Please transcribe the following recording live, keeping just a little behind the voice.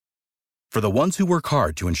For the ones who work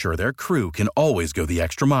hard to ensure their crew can always go the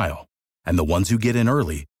extra mile, and the ones who get in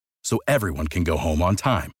early so everyone can go home on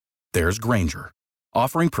time, there's Grainger,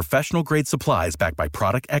 offering professional-grade supplies backed by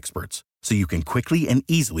product experts so you can quickly and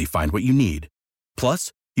easily find what you need.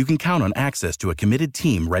 Plus, you can count on access to a committed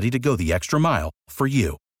team ready to go the extra mile for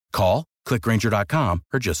you. Call, click Grainger.com,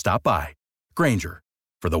 or just stop by. Grainger,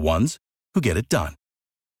 for the ones who get it done.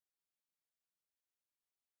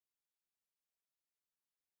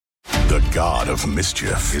 The god of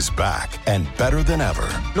mischief is back and better than ever.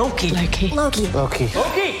 Loki.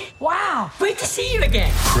 Wow, great to see you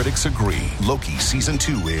again. Critics agree Loki Season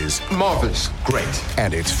 2 is marvelous, great.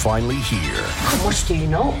 And it's finally here. How much do you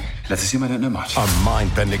know? Let's assume I don't know much. A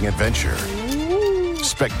mind-bending adventure.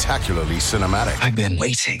 Spectacularly cinematic. I've been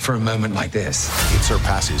waiting for a moment like this. It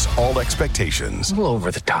surpasses all expectations. A little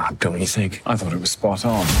over the top, don't you think? I thought it was spot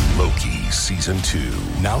on. Loki Season 2.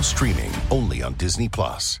 Now streaming only on Disney+.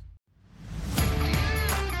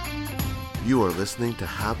 You are listening to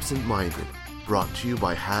Habsent Minded, brought to you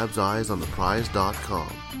by Habs Eyes on the Prize.com.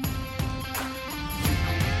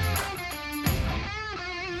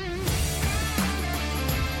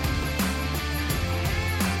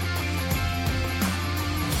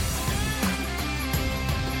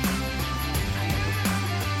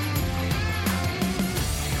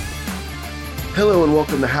 Hello and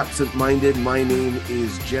welcome to Habsent Minded. My name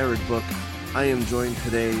is Jared Book. I am joined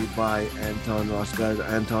today by Anton Rasegård.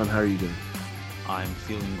 Anton, how are you doing? I'm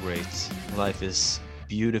feeling great. Life is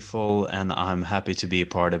beautiful, and I'm happy to be a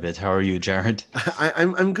part of it. How are you, Jared?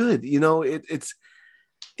 I'm good. You know, it's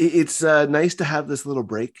nice to have this little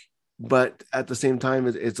break, but at the same time,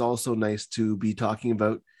 it's also nice to be talking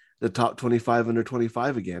about the top 25 under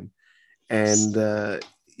 25 again. And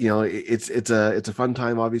you know, it's a fun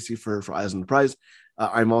time, obviously, for Eyes on the Prize.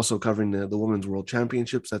 I'm also covering the Women's World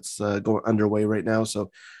Championships that's going underway right now.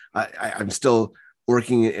 So I'm still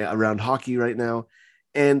working around hockey right now.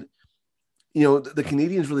 And, you know, the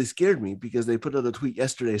Canadians really scared me because they put out a tweet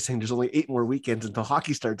yesterday saying there's only 8 more weekends until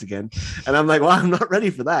hockey starts again. And I'm like, well, I'm not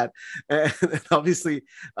ready for that. And obviously,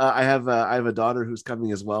 I have a daughter who's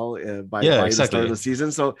coming as well by the start of the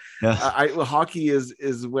season. So hockey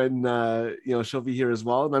is when, you know, she'll be here as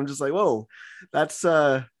well. And I'm just like, whoa, that's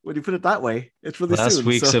when you put it that way, it's really last soon.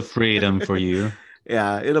 Weeks of freedom for you.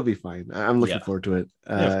 Yeah, it'll be fine. I'm looking forward to it.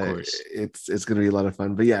 Of course. It's going to be a lot of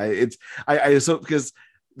fun. But yeah, I so because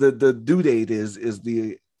the due date is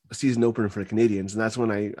the season opener for the Canadians, and that's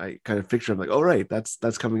when I kind of picture. I'm like, oh right, that's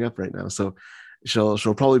coming up right now. So she'll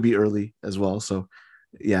probably be early as well. So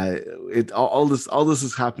yeah, all this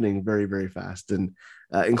is happening very, very fast, and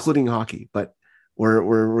including hockey. But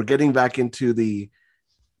we're getting back into the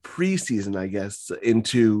preseason, I guess,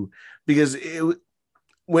 because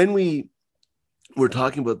when we're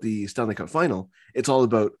talking about the Stanley Cup final, it's all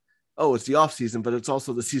about, it's the off season, but it's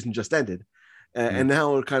also the season just ended. And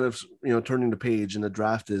now we're kind of, you know, turning the page, and the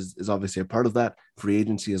draft is obviously a part of that, free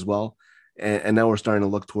agency as well. And now we're starting to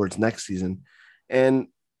look towards next season. And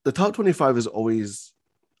the top 25 is always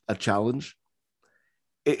a challenge.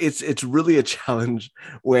 It's really a challenge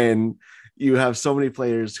when you have so many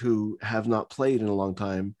players who have not played in a long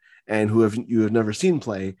time and who you have never seen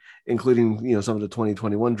play, including, you know, some of the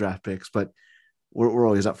 2021 draft picks, but we're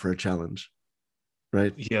always up for a challenge,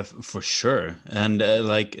 right? Yeah, for sure. And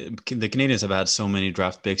like the Canadians have had so many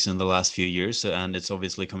draft picks in the last few years, and it's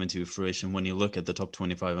obviously coming to fruition when you look at the top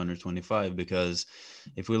 25 under 25, because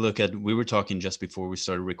if we look at, we were talking just before we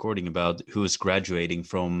started recording about who is graduating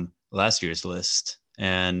from last year's list,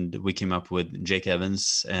 and we came up with Jake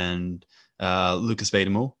Evans and Lucas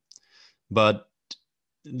Vejdemo, but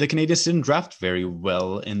the Canadians didn't draft very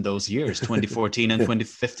well in those years, 2014 and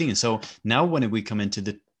 2015. So now when we come into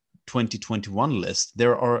the 2021 list,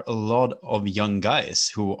 there are a lot of young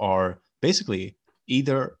guys who are basically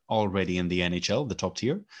either already in the NHL, the top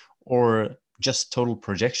tier, or just total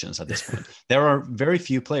projections at this point. There are very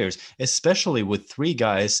few players, especially with 3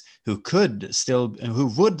 guys who would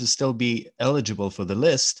still be eligible for the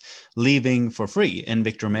list, leaving for free, and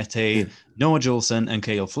Victor Mete, Noah Juleson, and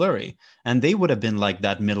Cale Fleury. And they would have been like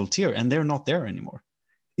that middle tier, and they're not there anymore.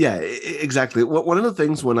 Yeah, exactly. One of the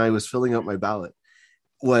things when I was filling out my ballot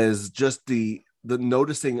was just the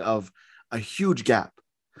noticing of a huge gap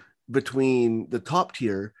between the top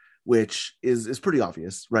tier, which is pretty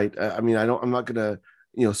obvious, right? I mean, I'm not gonna,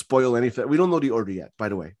 you know, spoil anything. We don't know the order yet, by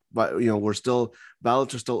the way, but you know,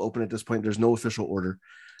 ballots are still open at this point. There's no official order,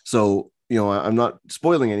 so you know, I'm not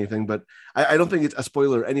spoiling anything, but I don't think it's a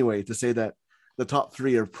spoiler anyway to say that the top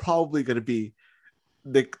 3 are probably going to be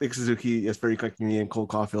Nick Suzuki, Jesperi Kotkaniemi, and Cole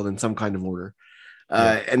Caulfield in some kind of order.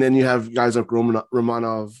 And then you have guys like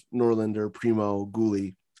Romanov, Norlinder, Primo,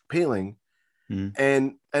 Gulli, Paling,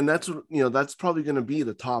 And that's, that's probably going to be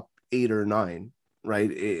the top 8 or 9,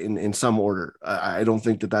 right, in some order. I don't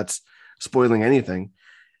think that that's spoiling anything.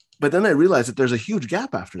 But then I realized that there's a huge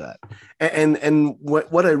gap after that. And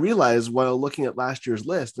what I realized while looking at last year's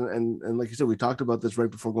list, and like you said, we talked about this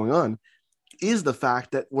right before going on, is the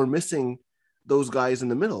fact that we're missing those guys in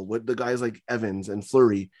the middle, with the guys like Evans and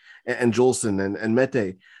Fleury and Jolson and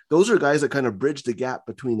Mete. Those are guys that kind of bridge the gap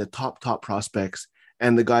between the top prospects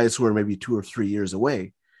and the guys who are maybe 2 or 3 years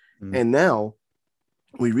away. And now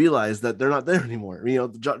we realize that they're not there anymore.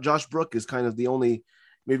 Josh Brook is kind of the only,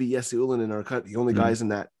 maybe Jesse Ullinen are the only guys in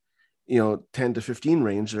that 10 to 15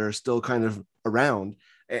 range that are still kind of around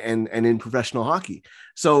and in professional hockey.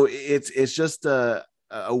 So it's just a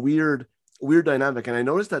weird dynamic. And I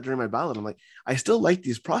noticed that during my ballot, I'm like, I still like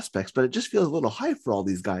these prospects, but it just feels a little high for all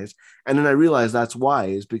these guys. And then I realized that's why,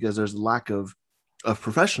 is because there's a lack of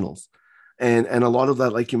professionals. And a lot of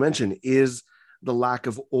that, like you mentioned, is the lack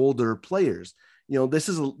of older players.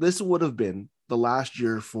 This would have been the last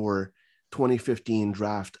year for 2015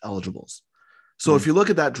 draft eligibles. So if you look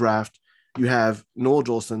at that draft, you have Noel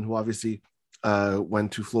Jolson, who obviously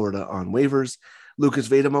went to Florida on waivers. Lucas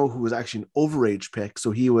Vedamo, who was actually an overage pick. So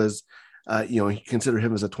he was, you consider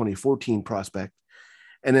him as a 2014 prospect.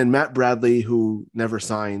 And then Matt Bradley, who never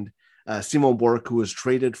signed. Simon Bork, who was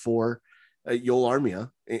traded for Yoel Armia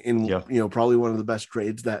in probably one of the best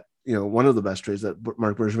trades that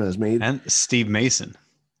Mark Bergevin has made. And Steve Mason.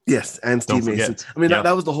 Yes, and Steve Mason. I mean,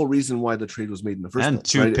 that was the whole reason why the trade was made in the first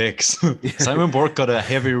place. And 2 picks. Simon Bork got a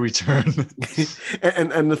heavy return.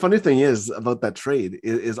 and the funny thing is about that trade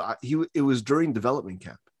is it was during development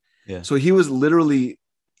camp. Yeah. So he was literally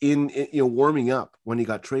in warming up when he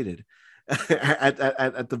got traded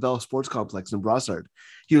at the Bell Sports Complex in Brossard.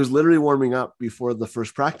 He was literally warming up before the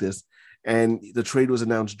first practice, and the trade was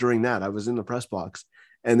announced during that. I was in the press box.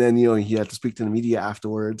 And then, he had to speak to the media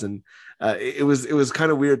afterwards. And it was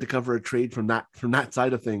kind of weird to cover a trade from that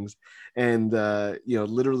side of things. And,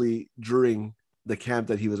 literally during the camp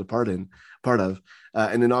that he was a part of.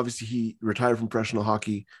 And then obviously he retired from professional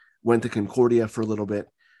hockey, went to Concordia for a little bit,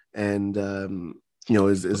 and,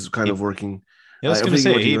 is kind of working. I was going to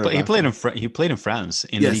say he played in France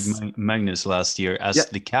in Ligue Magnus last year as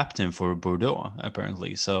the captain for Bordeaux,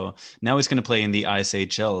 apparently. So now he's going to play in the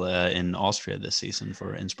ISHL in Austria this season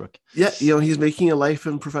for Innsbruck. Yeah, he's making a life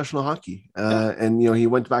in professional hockey, and he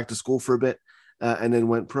went back to school for a bit and then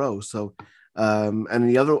went pro. So, and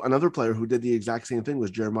another player who did the exact same thing was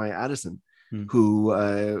Jeremiah Addison, who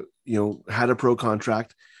had a pro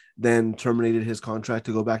contract, then terminated his contract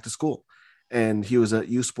to go back to school. And he was at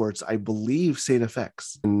U Sports, I believe, St.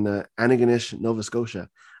 FX in Antigonish, Nova Scotia.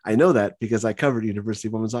 I know that because I covered University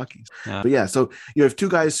of Women's Hockey. Yeah. But so you have 2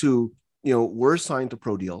 guys who, were signed to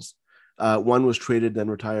pro deals. One was traded, then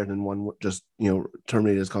retired, and one just,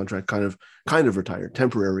 terminated his contract, kind of retired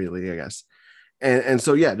temporarily, I guess. And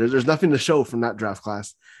so, there's nothing to show from that draft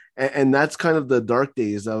class. And that's kind of the dark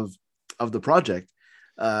days of the project.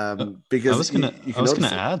 Because I was gonna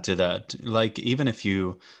add to that, like, even if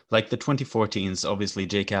you like the 2014s, obviously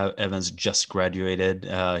Jake Evans just graduated.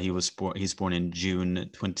 He's born in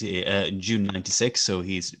June 96, so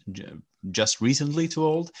he's just recently too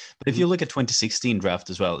old. But if you look at 2016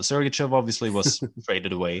 draft as well, Sergachev obviously was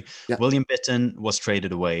traded away. William Bitten was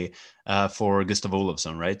traded away for Gustav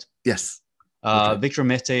Olofsson, right? Yes. Victor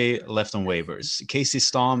Mete left on waivers. Casey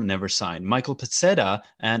Stam never signed. Michael Pezzetta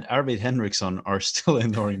and Arvid Henriksson are still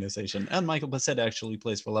in the organization. And Michael Pezzetta actually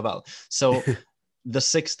plays for Laval. So the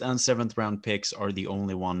 6th and 7th round picks are the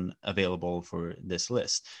only one available for this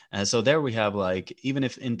list. And so there we have, like, even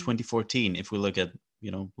if in 2014, if we look at,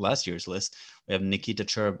 last year's list, we have Nikita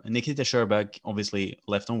Sherbak, obviously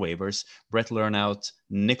left on waivers, Brett Lernout,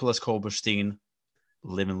 Nicholas Kolberstein,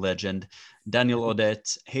 living legend, Daniel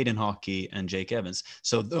Odette, Hayden Hockey, and Jake Evans.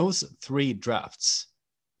 So those 3 drafts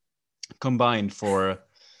combined for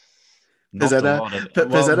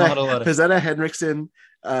Pezzetta, Henriksen,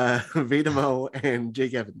 Vedamo, and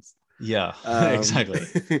Jake Evans. Yeah, exactly.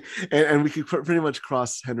 and we could pretty much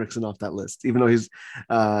cross Henriksen off that list, even though he's,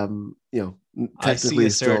 technically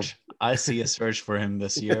I see a search for him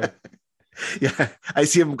this year. Yeah, I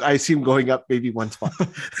see him going up maybe 1 spot.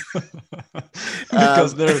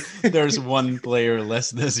 Because there's 1 player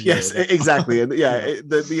less this year. Yes, exactly. And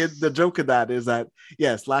the joke of that is that,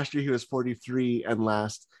 yes, last year he was 43 and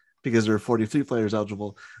last because there were 43 players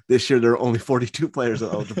eligible. This year there are only 42 players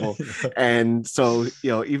eligible. And so,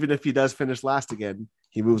 even if he does finish last again,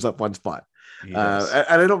 he moves up 1 spot. And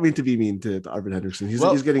I don't mean to be mean to Arvid Henriksson.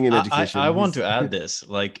 He's getting an education. I want to add this.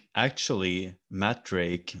 Like, actually, Matt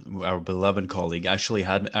Drake, our beloved colleague, actually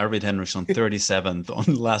had Arvid Henriksson 37th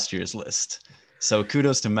on last year's list. So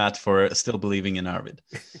kudos to Matt for still believing in Arvid.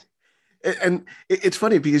 And it's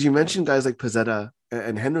funny because you mentioned guys like Pizzetta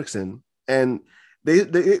and Henriksen, and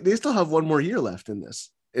they still have one more year left in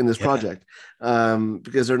this project,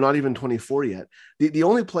 because they're not even 24 yet. The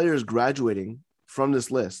only players graduating from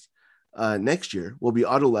this list next year will be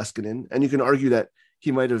Otto Leskinen, and you can argue that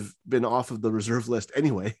he might have been off of the reserve list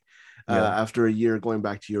anyway after a year going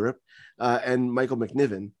back to Europe, and Michael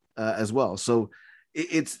McNiven as well. So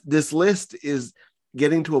it's this list is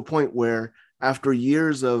getting to a point where after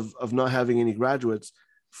years of not having any graduates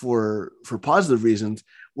for positive reasons,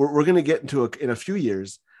 we're going to get into in a few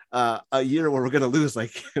years, a year where we're going to lose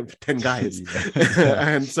like 10 guys.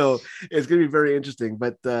 And so it's going to be very interesting.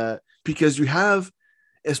 But because you have,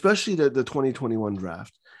 especially the 2021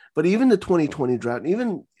 draft, but even the 2020 draft, and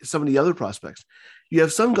even some of the other prospects, you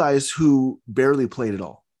have some guys who barely played at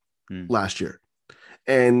all last year.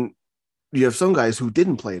 And you have some guys who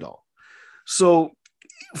didn't play at all. So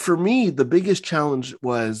for me, the biggest challenge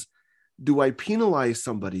was, do I penalize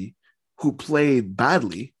somebody who played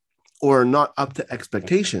badly or not up to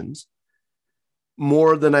expectations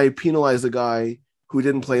more than I penalize a guy who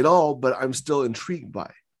didn't play at all, but I'm still intrigued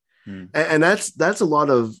by? And that's a lot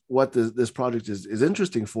of what this project is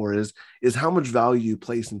interesting for, is how much value you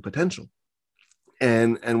place in potential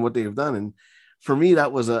and what they've done. And for me,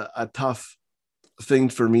 that was a tough thing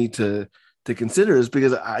for me to consider, is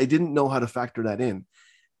because I didn't know how to factor that in.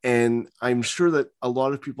 And I'm sure that a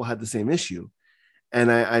lot of people had the same issue.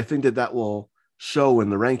 And I think that will show in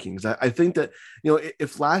the rankings. I think that,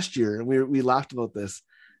 if last year, and we laughed about this,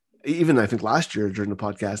 even I think last year during the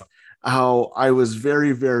podcast, how I was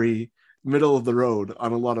very, very middle of the road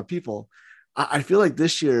on a lot of people. I feel like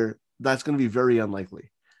this year, that's going to be very unlikely.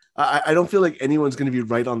 I don't feel like anyone's going to be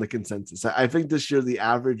right on the consensus. I think this year, the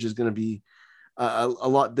average is going to be a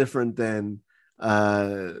lot different than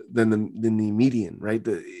the median, right?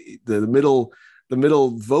 The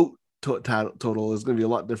middle vote total is going to be a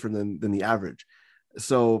lot different than the average.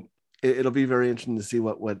 So it'll be very interesting to see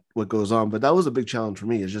what goes on. But that was a big challenge for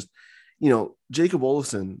me, is just, Jacob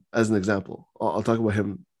Olofsson as an example. I'll talk about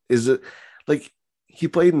him. Is it like he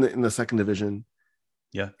played in the second division?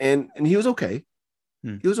 Yeah. And he was okay.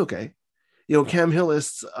 He was okay. Cam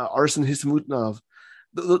Hillis, Arsen Hisamutinov,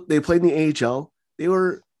 they played in the AHL. They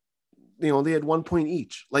were, they had 1 point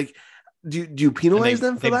each. Like, do you penalize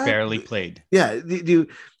them for that? They barely played. Yeah. Do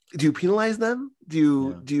you penalize them?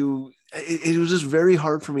 It was just very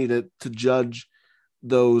hard for me to judge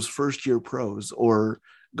those first year pros or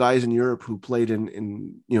guys in Europe who played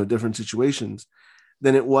in different situations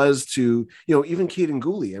than it was to, even Caden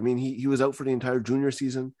Gooley. I mean, he was out for the entire junior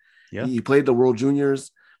season. Yeah. He played the World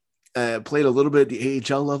Juniors, played a little bit at the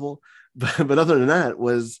AHL level, but other than that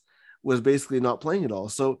was basically not playing at all.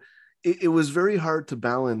 So it was very hard to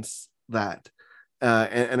balance that.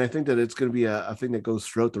 And I think that it's going to be a thing that goes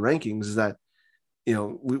throughout the rankings, is that,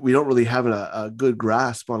 we don't really have a good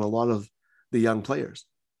grasp on a lot of the young players.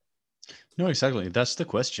 No, exactly. That's the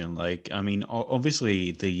question. Like, I mean,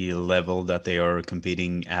 obviously the level that they are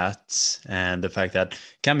competing at, and the fact that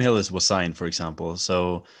Cam Hillis was signed, for example.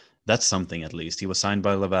 So that's something, at least. He was signed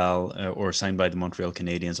by Laval or signed by the Montreal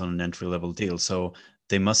Canadiens on an entry-level deal. So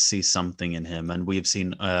they must see something in him. And we've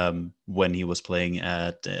seen when he was playing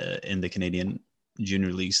in the Canadian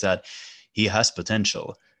junior leagues that he has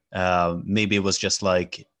potential. Maybe it was just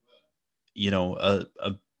like,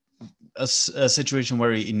 a situation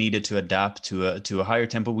where he needed to adapt to a higher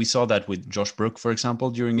tempo. We saw that with Josh Brook, for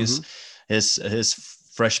example, during his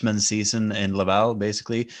freshman season in Laval,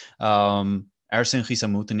 basically. Arsen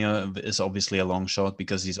Hisamutinov is obviously a long shot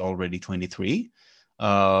because he's already 23.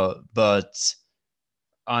 But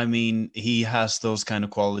I mean, he has those kind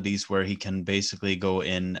of qualities where he can basically go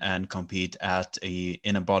in and compete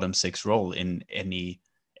in a bottom six role in any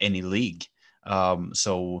league.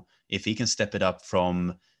 So if he can step it up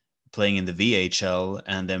from playing in the VHL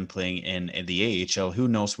and then playing in the AHL, who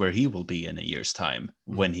knows where he will be in a year's time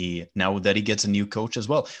now that he gets a new coach as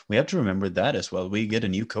well. We have to remember that as well. We get a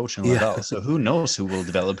new coach in Laval. So who knows who will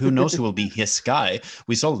develop, who knows who will be his guy.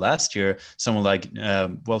 We saw last year someone like,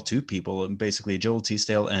 two people, basically Joel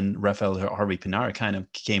Teasdale and Rafael Harvey Pinara kind of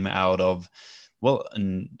came out of,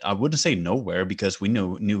 and I wouldn't say nowhere because we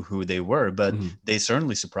knew who they were, but they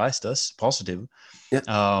certainly surprised us, positive.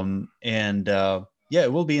 Yeah. It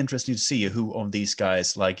will be interesting to see who of these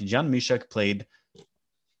guys, like Jan Mishak, played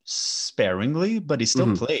sparingly, but he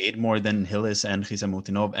still played more than Hillis and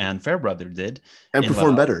Hisamutinov and Fairbrother did. And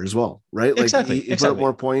performed better as well, right? Like exactly. He put up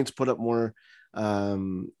more points, put up more,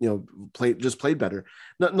 played better.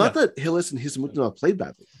 Not that Hillis and Hisamutinov played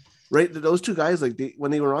badly. right? Those two guys, like when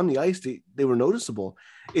they were on the ice, they were noticeable.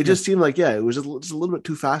 It just seemed like, it was just a little bit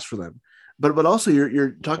too fast for them. But also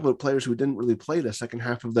you're talking about players who didn't really play the second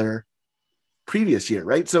half of their previous year,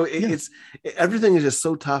 right? So everything is just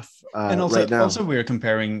so tough and also, right now. Also we're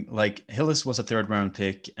comparing, like, Hillis was a 3rd round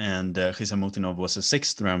pick and Khisamotinov was a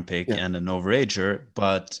 6th round pick and an overager,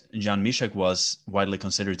 but Jan Mishek was widely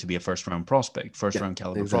considered to be a first round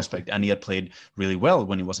caliber prospect, and he had played really well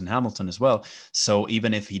when he was in Hamilton as well. So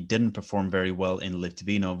even if he didn't perform very well in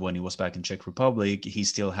Litvinov when he was back in Czech Republic, he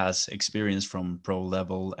still has experience from pro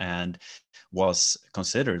level and was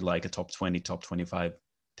considered like a top 20, top 25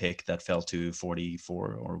 pick that fell to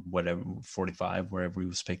 44 or whatever, 45, wherever he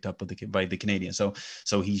was picked up by the Canadiens.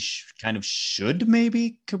 So he kind of should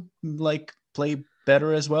maybe like play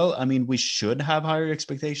better as well. I mean, we should have higher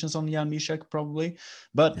expectations on Jan Mishek probably,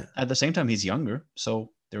 but at the same time, he's younger, so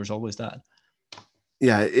there's always that.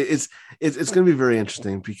 Yeah, it's going to be very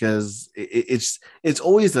interesting because it's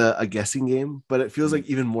always a guessing game, but it feels like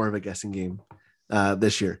even more of a guessing game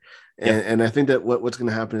this year. And I think that what's going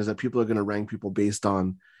to happen is that people are going to rank people based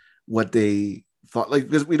on what they thought, like,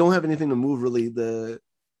 because we don't have anything to move really the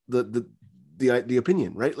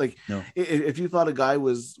opinion, right? Like, if you thought a guy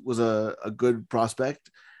was a good prospect,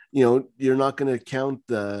 you're not going to count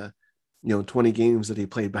the 20 games that he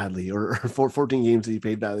played badly or 14 games that he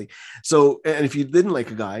played badly. So, and if you didn't like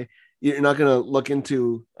a guy, you're not going to look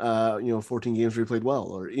into 14 games where he played well,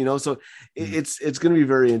 or so it's going to be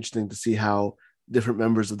very interesting to see how different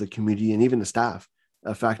members of the community and even the staff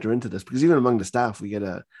factor into this, because even among the staff we get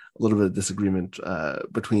a little bit of disagreement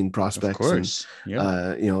between prospects. Of course.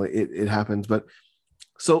 And it happens. But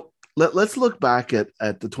so let's look back at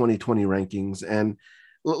the 2020 rankings, and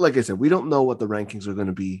like I said, we don't know what the rankings are going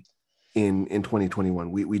to be in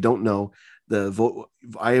 2021. We don't know the vote.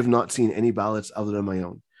 I have not seen any ballots other than my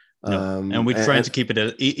own. No. And we're trying to keep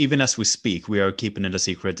it, even as we speak, we are keeping it a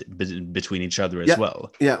secret between each other as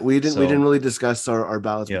well. Yeah, we didn't really discuss our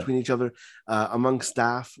ballots between each other. Among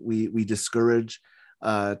staff, we discourage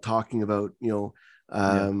talking about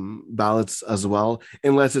ballots as well,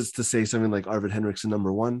 unless it's to say something like Arvid Henriksen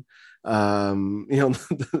number 1. Then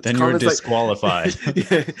you're disqualified.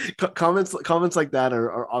 Comments like that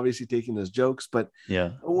are obviously taken as jokes, but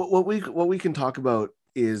what we can talk about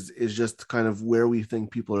is just kind of where we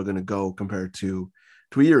think people are going to go compared to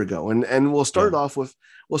a year ago, and we'll start off at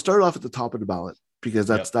the top of the ballot, because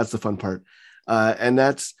that's the fun part, and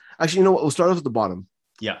that's actually, we'll start off at the bottom.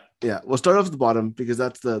 We'll start off at the bottom because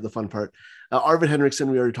that's the fun part. Arvid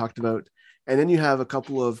Henriksen we already talked about, and then you have a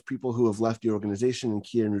couple of people who have left the organization, and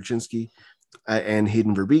Kian Ruchinski and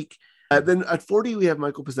Hayden Verbeek. Then at 40 we have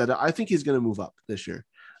Michael Pezzetta. I think he's going to move up this year.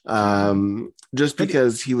 Just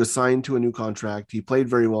because he was signed to a new contract. He played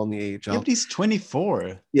very well in the AHL. Yeah, but he's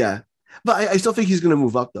 24. Yeah, but I still think he's going to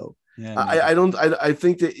move up though. I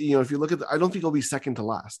think that, if you look at I don't think he'll be second to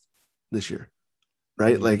last this year,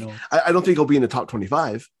 right? I don't think he'll be in the top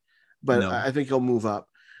 25, but I think he'll move up.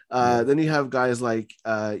 Then you have guys like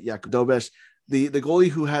Jakub Dobeš, the goalie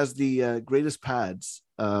who has the greatest pads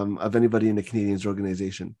of anybody in the Canadiens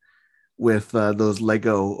organization, with those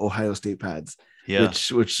Lego Ohio State pads.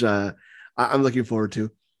 Which I'm looking forward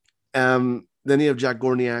to. Then you have Jack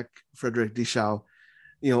Gorniak, Frederick Dichow,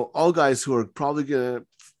 all guys who are probably gonna.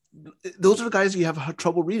 Those are the guys you have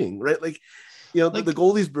trouble reading, right? Like, the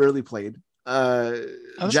goalies barely played.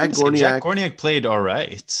 Jack Gorniak played all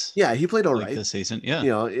right. Yeah, he played all right this season.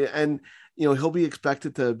 Yeah, and he'll be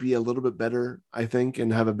expected to be a little bit better, I think,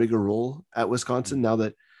 and have a bigger role at Wisconsin now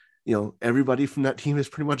that everybody from that team is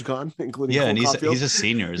pretty much gone, including Cole and Caulfield. He's a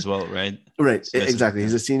senior as well, right? Right, exactly.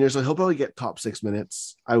 He's a senior, so he'll probably get top 6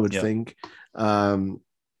 minutes, I would think. And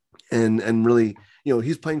really,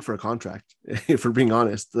 he's playing for a contract. For being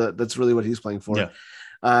honest, that's really what he's playing for.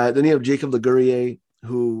 Then you have Jacob Laguerrier,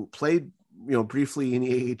 who played briefly in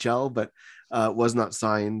the AHL, but was not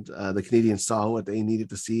signed. The Canadiens saw what they needed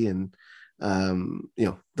to see, and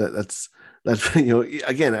that's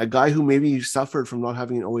again, a guy who maybe suffered from not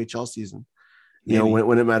having an OHL season,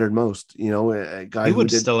 when it mattered most. A guy he would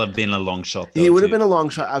still have been a long shot. He would have been a long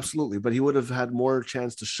shot, absolutely, but he would have had more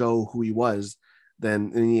chance to show who he was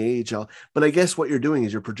than in the AHL. But I guess what you're doing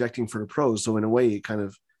is you're projecting for the pros, so in a way, it kind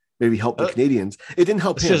of maybe helped the Canadiens. It didn't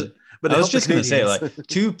help him. But I was just going to say, like,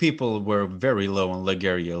 2 people were very low on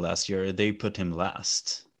Laguerrier last year. They put him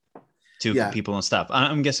last. 2 people on staff.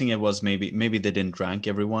 I'm guessing it was maybe they didn't rank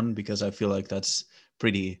everyone, because I feel like that's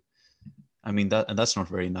pretty. I mean, that's not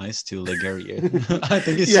very nice to Laguerrier. I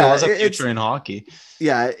think he still has a future in hockey.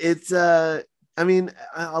 Yeah, it's. I mean,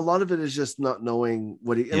 a lot of it is just not knowing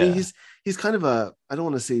what he. I mean, he's kind of a. I don't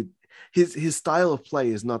want to say. his style of play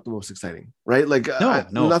is not the most exciting, right? Like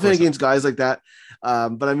No, nothing against guys like that,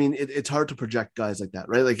 but I mean it's hard to project guys like that,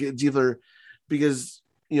 right? Like it's either because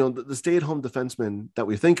the stay-at-home defenseman that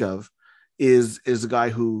we think of is a guy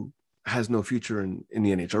who has no future in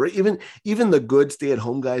the NHL, right? Even the good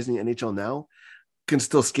stay-at-home guys in the NHL now can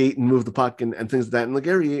still skate and move the puck and things like that. And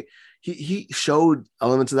Gary, he showed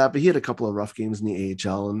elements of that, but he had a couple of rough games in the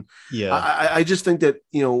AHL. And I just think that,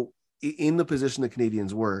 in the position the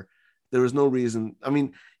Canadians were, there was no reason. I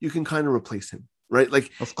mean, you can kind of replace him, right? Like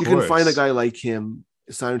you can find a guy like him,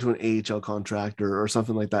 sign him to an AHL contract or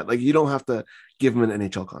something like that. Like you don't have to give him an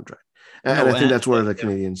NHL contract. And I think that's where the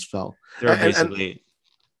Canadians fell. They're basically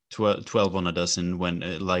 12 on a dozen when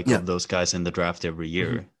of those guys in the draft every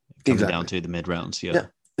year, coming down to the mid rounds. Yeah.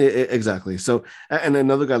 Exactly. So, and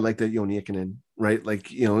another guy like that, Joni Ikonen, right? Like,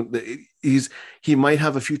 he might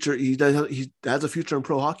have a future. He has a future in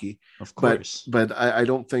pro hockey, of course. But I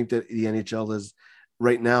don't think that the NHL is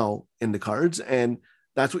right now in the cards, and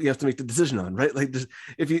that's what you have to make the decision on, right? Like,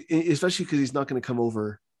 especially because he's not going to come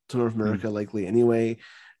over to North America likely anyway,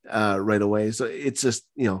 right away. So it's just,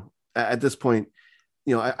 at this point,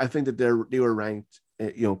 I think that they were ranked,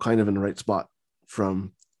 kind of in the right spot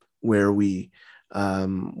from where we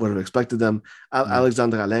would have expected them.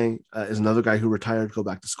 Alexandre Alain is another guy who retired to go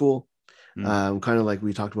back to school, kind of like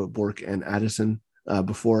we talked about Bork and Addison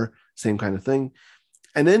before, same kind of thing.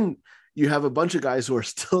 And then you have a bunch of guys who are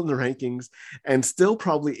still in the rankings and still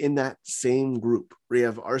probably in that same group. We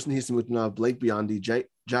have Arsen Hisamutinov, Blake Biondi,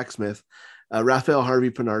 Jack Smith, Raphael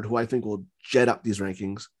Harvey-Pinard, who I think will jet up these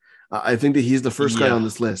rankings. I think that he's the first guy on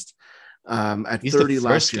this list at he's 30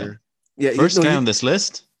 last year. Yeah, first guy on this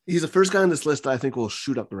list. He's the first guy on this list that I think will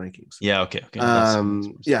shoot up the rankings. Yeah, okay.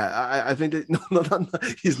 I think that no,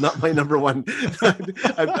 he's not my number one. I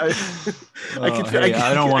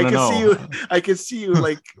don't want to know. I could see you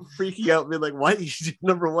like freaking out, being like, "Why is he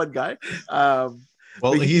number one guy?"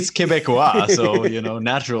 Well, he's Quebecois, so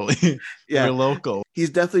naturally, we're local. He's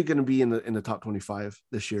definitely going to be in the top 25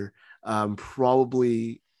 this year.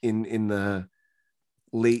 Probably in the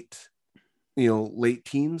late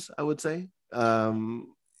teens, I would say.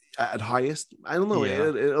 At highest, I don't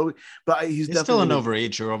know, but he's definitely still an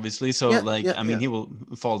overager, obviously. So he will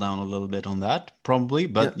fall down a little bit on that probably,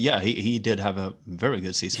 but he did have a very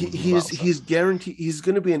good season. He's guaranteed he's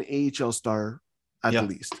going to be an AHL star at the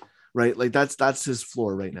least, right? Like that's his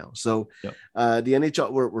floor right now. So the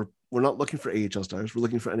NHL, we're not looking for AHL stars. We're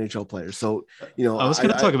looking for NHL players. So, I was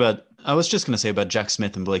just going to say about Jack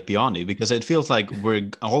Smith and Blake Biondi, because it feels like we're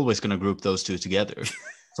always going to group those two together.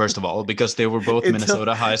 First of all, because they were both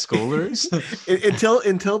Minnesota high schoolers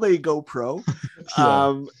until they go pro,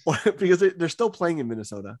 because they're still playing in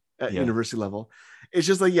Minnesota at university level. It's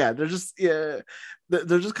just like, they're just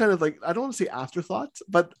kind of like, I don't want to say afterthoughts,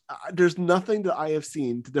 but there's nothing that I have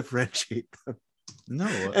seen to differentiate them. No,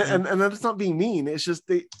 and that's not being mean. It's just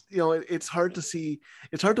it's hard to see.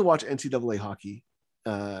 It's hard to watch NCAA hockey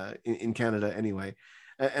in Canada anyway,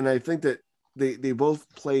 and I think that they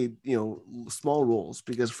both played small roles,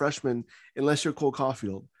 because freshmen, unless you're Cole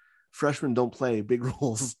Caulfield, freshmen don't play big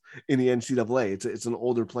roles in the NCAA. It's an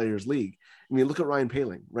older players league. I mean, look at Ryan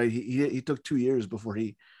Poehling, right? He took 2 years before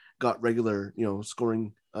he got regular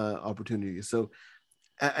scoring opportunities. So,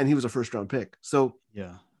 and he was a first round pick. So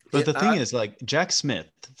But the thing is, like, Jack Smith,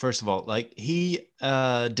 first of all, like, he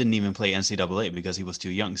didn't even play NCAA because he was too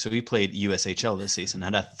young. So he played USHL this season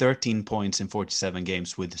and had 13 points in 47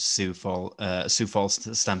 games with Sioux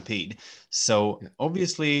Falls Stampede. So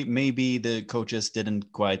obviously, maybe the coaches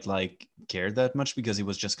didn't quite care that much, because he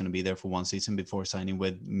was just going to be there for one season before signing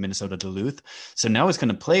with Minnesota Duluth. So now he's going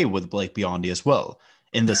to play with Blake Biondi as well,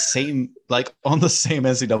 in the same, on the same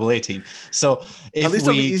NCAA team. So at least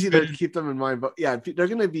it'll be easy to keep them in mind, but they're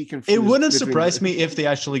going to be confused. It wouldn't surprise me if they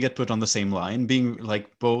actually get put on the same line, being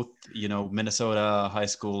both, Minnesota high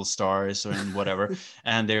school stars and whatever,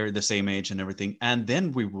 and they're the same age and everything. And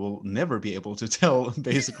then we will never be able to tell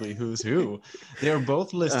basically who's who. They're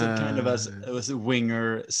both listed kind of as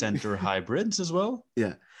winger center hybrids as well.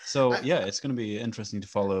 Yeah. So it's going to be interesting to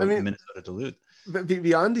follow Minnesota Duluth. But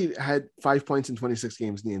Biondi had 5 points in 26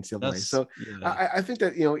 games in the NCAA. So I think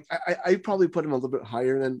that, I probably put him a little bit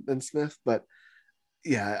higher than Smith, but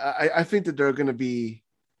I think that they're going to be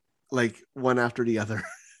one after the other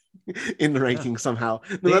in the ranking somehow,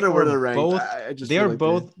 no matter where they're ranked. They are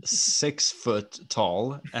both 6 foot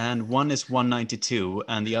tall, and one is 192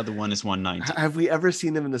 and the other one is 190. Have we ever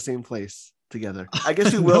seen them in the same place together? I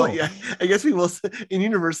guess we will. No. I guess we will in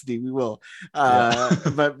university. We will.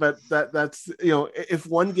 But that's if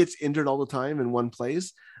one gets injured all the time and one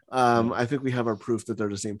plays, I think we have our proof that they're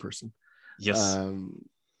the same person. Yes.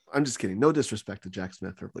 I'm just kidding. No disrespect to Jack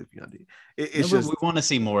Smith or Blake Biondi. We want to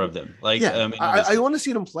see more of them. Like, yeah, I mean, I want to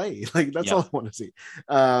see them play. Like, that's all I want to see.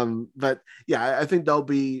 But yeah, I think they'll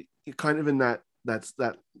be kind of in that,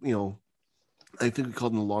 you know, I think we call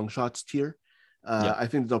them the long shots tier. I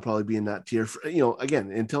think they'll probably be in that tier for, you know,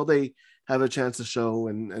 again, until they have a chance to show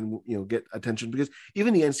and you know, get attention, because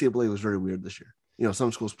even the NCAA was very weird this year. You know,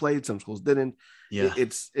 some schools played, some schools didn't. Yeah.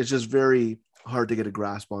 It's just very hard to get a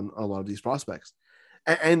grasp on a lot of these prospects.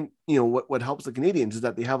 And you know, what helps the Canadians is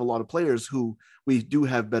that they have a lot of players who we do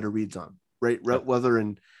have better reads on, right? Yep. Whether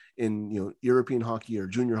in you know, European hockey or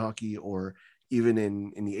junior hockey, or even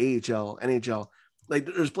in the AHL, NHL, like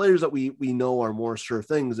there's players that we know are more sure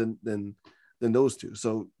things than those two.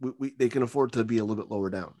 So they can afford to be a little bit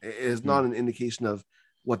lower down. It is not an indication of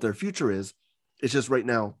what their future is. It's just right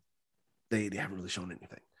now they haven't really shown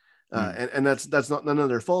anything. And that's not none of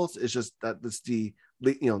their faults. It's just that it's the,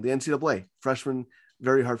 you know, the NCAA freshmen,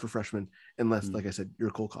 very hard for freshmen, unless, like I said, you're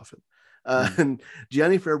Cole Caulfield. And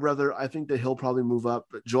Gianni Fairbrother, I think that he'll probably move up.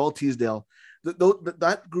 But Joel Teasdale,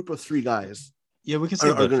 that group of three guys. Yeah, we can say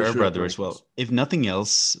about Fairbrother as well. If nothing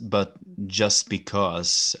else, but just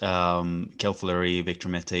because Kel Fleury, Victor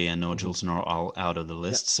Mete, and Noah Juleson are all out of the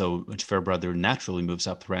list. Yeah. So Fairbrother naturally moves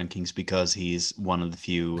up the rankings because he's one of the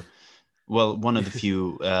few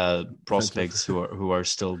prospects who are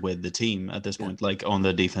still with the team at this point, like on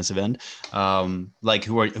the defensive end, like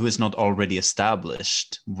who is not already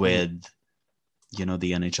established with, you know,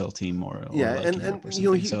 the NHL team or like and you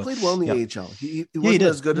know, he played well in the AHL. He wasn't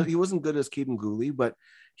as good. He wasn't good as Caden Gooley, but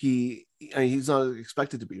he's not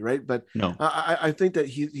expected to be, right? But no, I think that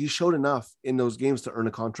he showed enough in those games to earn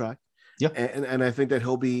a contract. Yeah, and I think that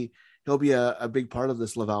he'll be a big part of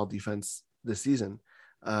this Laval defense this season.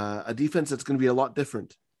 A defense that's going to be a lot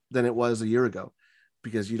different than it was a year ago,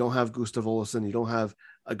 because you don't have Gustav Olsson, you don't have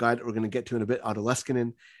a guy that we're going to get to in a bit, Otto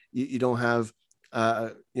Leskinen. You don't have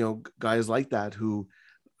you know, guys like that who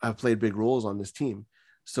have played big roles on this team.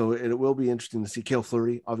 So it will be interesting to see. Cale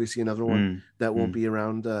Fleury, obviously another one that won't be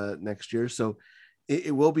around next year. So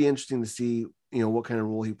it will be interesting to see, you know, what kind of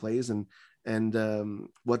role he plays and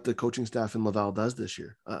what the coaching staff in Laval does this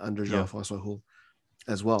year under Jean-François Houle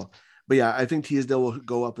as well. But yeah, I think Teasdale will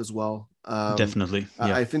go up as well. Definitely.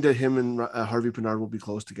 Yeah. I think that him and Harvey Pinard will be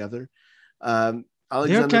close together.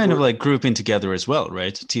 They're kind of like grouping together as well,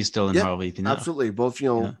 right? Teasdale and Harvey Pinard. Absolutely. Both, you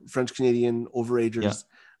know, French Canadian overagers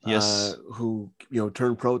who, you know,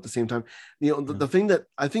 turn pro at the same time. You know, the thing that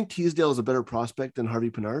I think Teasdale is a better prospect than Harvey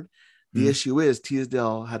Pinard. The issue is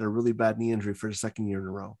Teasdale had a really bad knee injury for the second year in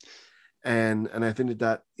a row. And I think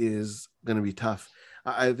that is going to be tough.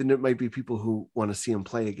 I think there might be people who want to see him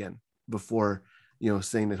play again before, you know,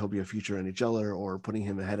 saying that he'll be a future NHLer or putting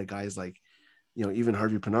him ahead of guys like, you know, even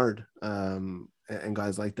Harvey Pinard and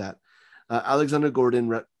guys like that. Alexander Gordon,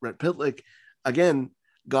 Rhett Pitlick, again,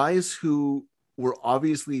 guys who were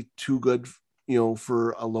obviously too good, you know,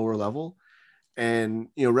 for a lower level. And,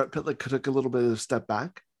 you know, Rhett Pitlick took a little bit of a step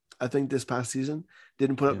back, I think, this past season.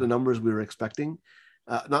 Didn't put up the numbers we were expecting.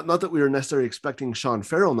 Not that we were necessarily expecting Sean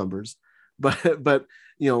Farrell numbers, but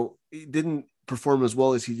you know, he didn't perform as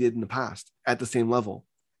well as he did in the past at the same level,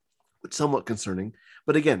 which is somewhat concerning.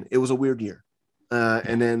 But again, it was a weird year.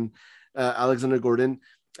 And then Alexander Gordon,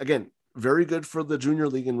 again, very good for the junior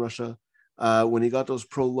league in Russia. When he got those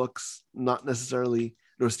pro looks, not necessarily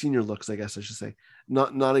those senior looks, I guess I should say,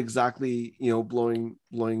 not exactly, you know, blowing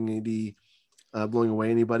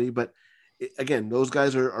away anybody, but again, those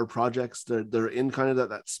guys are projects. They're in kind of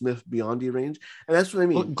that Smith Biondi range, and that's what I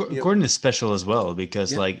mean. Well, Gordon is special as well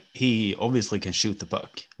because like he obviously can shoot the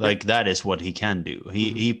puck. Like that is what he can do.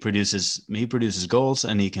 He produces goals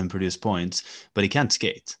and he can produce points, but he can't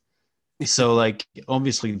skate. So like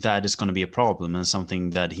obviously that is going to be a problem and something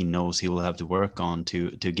that he knows he will have to work on to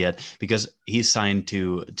get, because he's signed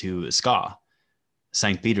to SKA.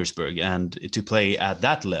 St. Petersburg, and to play at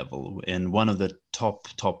that level in one of the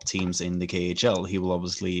top teams in the KHL, he will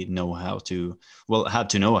obviously have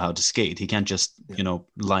to know how to skate. He can't just, you know,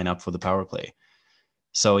 line up for the power play.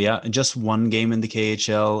 So yeah, just one game in the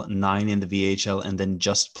KHL, 9 in the VHL, and then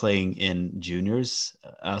just playing in juniors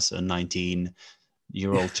as a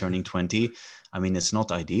 19-year-old turning 20. I mean, it's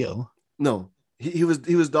not ideal. No, he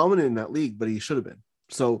was dominant in that league, but he should have been.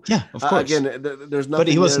 So yeah, of course. Again, there's nothing. But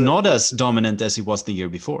he was not as dominant as he was the year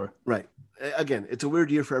before. Right. Again, it's a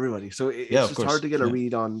weird year for everybody, so it's just hard to get a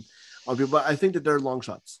read on people. But I think that they're long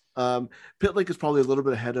shots. Pitlick is probably a little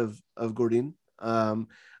bit ahead of Gordon.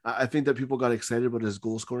 I think that people got excited about his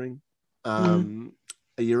goal scoring a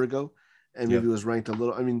year ago, and maybe was ranked a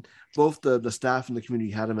little. I mean, both the staff and the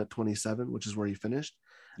community had him at 27, which is where he finished.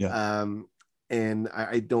 Yeah. And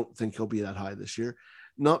I don't think he'll be that high this year.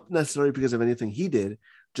 not necessarily because of anything he did,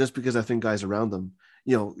 just because I think guys around them,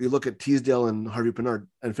 you know, you look at Teasdale and Harvey Pinard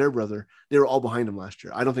and Fairbrother, they were all behind him last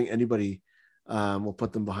year. I don't think anybody will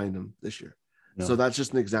put them behind him this year. No. So that's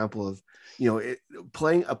just an example of, you know,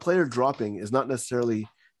 playing a player dropping is not necessarily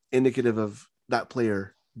indicative of that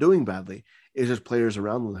player doing badly. It's just players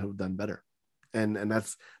around them who have done better. And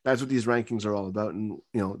that's what these rankings are all about. And,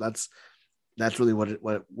 you know, that's really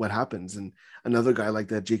what happens. And another guy like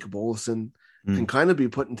that, Jacob Olofsson, can kind of be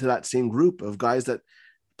put into that same group of guys that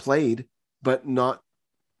played, but not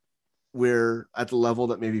where at the level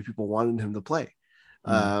that maybe people wanted him to play.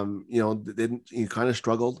 You know, he kind of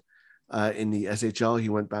struggled in the SHL. He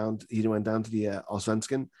went down to the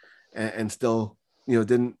Allsvenskan and still, you know,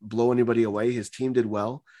 didn't blow anybody away. His team did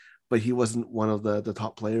well, but he wasn't one of the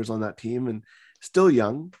top players on that team, and still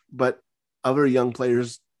young, but other young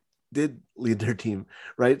players did lead their team,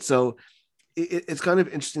 right? So it's kind of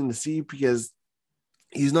interesting to see, because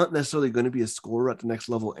he's not necessarily going to be a scorer at the next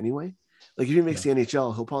level anyway. Like if he makes the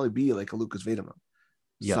NHL, he'll probably be like a Lucas Vedeman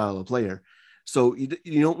style of player. So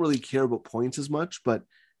you don't really care about points as much, but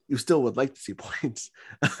you still would like to see points.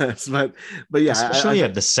 but yeah, especially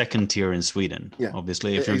at the second tier in Sweden. Yeah,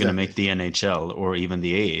 obviously, if you're going to make the NHL or even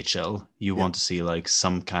the AHL, you want to see like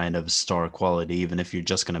some kind of star quality, even if you're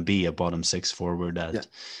just going to be a bottom six forward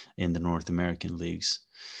in the North American leagues.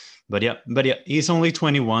 But yeah, he's only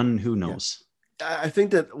 21. Who knows? I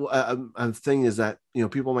think that a thing is that, you know,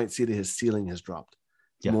 people might see that his ceiling has dropped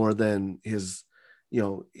more than his, you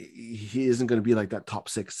know, he isn't going to be like that top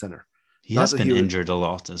six center. He has been injured a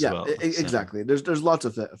lot as well. Exactly. There's lots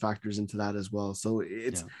of factors into that as well. So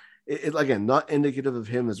it's again, not indicative of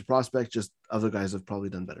him as a prospect, just other guys have probably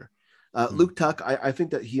done better. Luke Tuck, I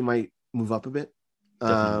think that he might move up a bit.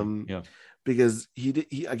 Because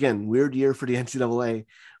he again, weird year for the NCAA,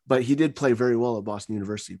 but he did play very well at Boston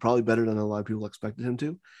University, probably better than a lot of people expected him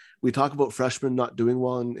to. We talk about freshmen not doing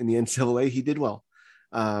well in the NCAA. He did well.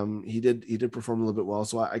 He did perform a little bit well.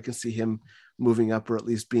 So I can see him moving up, or at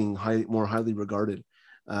least being more highly regarded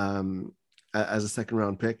as a second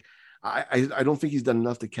round pick. I don't think he's done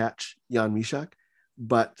enough to catch Jan Mysak,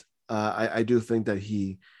 but I do think that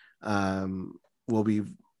he will be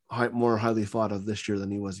more highly thought of this year than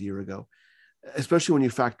he was a year ago, especially when you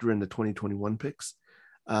factor in the 2021 picks.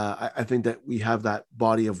 I think that we have that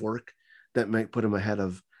body of work that might put him ahead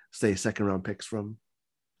of, say, second round picks from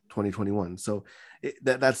 2021. So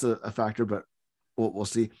that's a factor, but we'll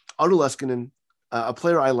see. Otto Leskinen, a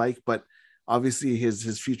player I like, but obviously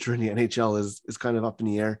his future in the NHL is kind of up in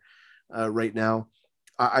the air right now.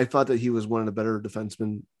 I thought that he was one of the better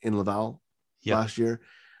defensemen in Laval last year,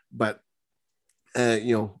 but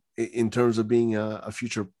you know, in terms of being a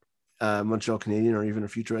future Montreal Canadian or even a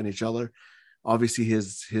future NHLer, obviously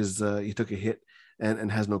he took a hit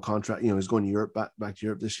and has no contract. You know, he's going to Europe, back to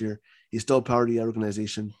Europe this year. He's still part of the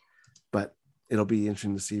organization, but it'll be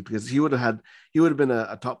interesting to see, because he would have been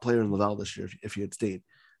a top player in Laval this year if he had stayed.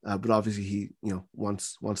 But obviously he, you know,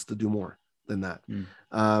 wants to do more than that.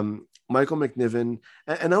 Michael McNiven,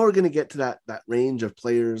 and now we're going to get to that range of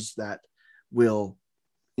players that will,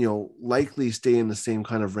 you know, likely stay in the same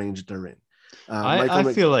kind of range that they're in.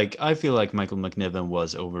 I feel like Michael McNiven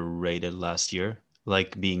was overrated last year,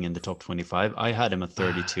 like being in the top 25. I had him at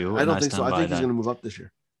 32. I don't think so. I think he's going to move up this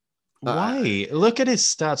year. Why? Look at his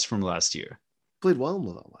stats from last year. Played well in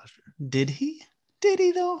Laval last year. Did he? Did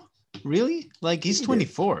he though? Really? Like, he's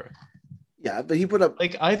 24. Did. Yeah, but he put up.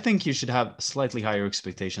 Like, I think you should have slightly higher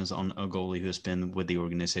expectations on a goalie who's been with the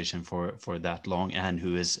organization for that long, and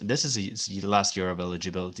this is his last year of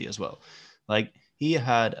eligibility as well. Like, he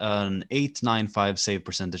had an 8.95 save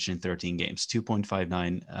percentage in 13 games,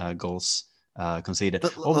 2.59 goals conceded.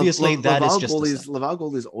 But obviously, that is just Laval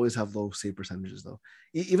goalies always have low save percentages, though.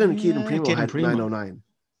 Even Keaton Primo had 909.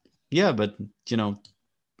 Yeah, but you know,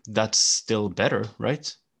 that's still better,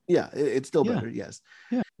 right? Yeah, it's still better, yes.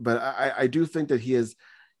 Yeah. But I do think that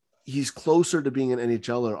he's closer to being an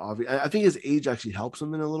NHLer. Obviously, I think his age actually helps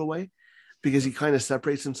him in a little way, because he kind of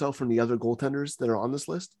separates himself from the other goaltenders that are on this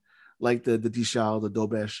list, like the Deschal, the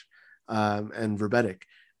Dobesh, and Verbetic.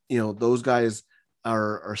 You know, those guys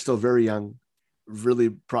are still very young, really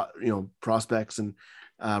prospects and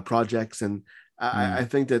projects, and I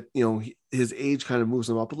think that, you know, his age kind of moves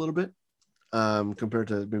him up a little bit compared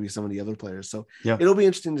to maybe some of the other players. So it'll be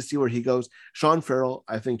interesting to see where he goes. Sean Farrell,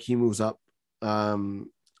 I think he moves up.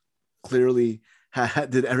 Clearly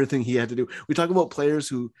did everything he had to do. We talk about players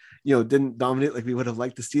who, you know, didn't dominate like we would have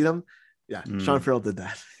liked to see them. Yeah, Sean Farrell did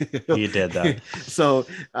that. He did that. So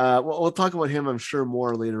we'll talk about him, I'm sure,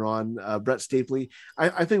 more later on. Brett Stapley.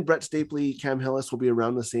 I think Brett Stapley, Cam Hillis will be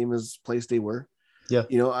around the same as place they were.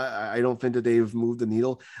 Yeah. I don't think that they've moved the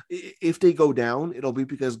needle. If they go down, it'll be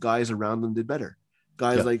because guys around them did better.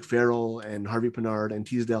 Guys like Farrell and Harvey Pinard and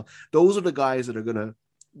Teasdale, those are the guys that are going to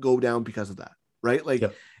go down because of that, right? Like,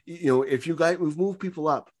 if you guys move people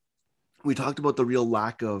up, we talked about the real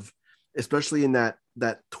lack of, especially in that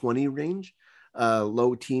 20 range,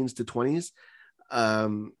 low teens to 20s,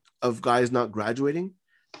 of guys not graduating.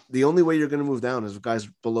 The only way you're going to move down is if guys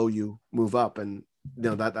below you move up, and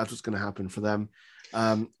that's what's going to happen for them.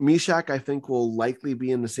 Mishak, I think, will likely be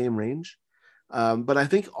in the same range, but I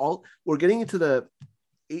think we're getting into the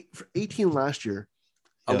 18 last year.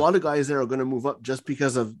 A lot of guys there are going to move up just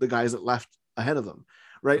because of the guys that left ahead of them,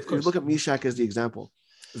 right? If you look at Mishak as the example,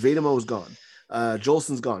 Vedamo is gone.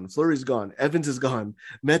 Jolson's gone. Fleury's gone. Evans is gone.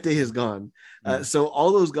 Mete is gone. So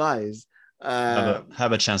all those guys have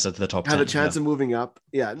a chance at the top 10. Have a chance of moving up.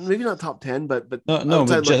 Yeah, maybe not top 10, but but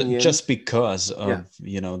just because of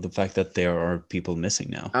the fact that there are people missing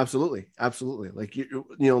now. Absolutely. Like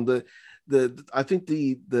I think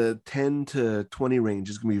the 10 to 20 range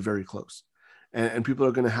is going to be very close, and people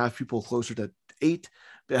are going to have people closer to 8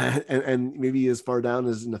 and maybe as far down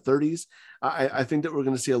as in the 30s. I think that we're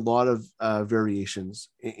going to see a lot of variations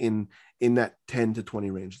in that 10 to 20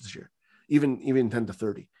 range this year, even 10 to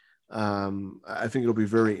 30. I think it'll be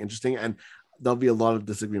very interesting, and there'll be a lot of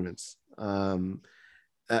disagreements,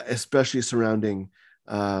 especially surrounding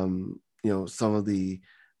some of the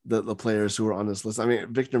players who are on this list. I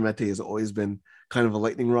mean, Victor Mete has always been kind of a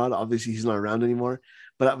lightning rod. Obviously, he's not around anymore,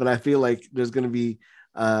 but I feel like there's going to be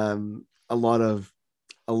a lot of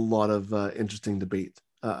interesting debate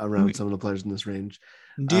around some of the players in this range.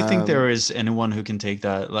 Do you think there is anyone who can take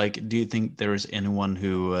that? Like, do you think there is anyone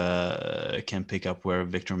who can pick up where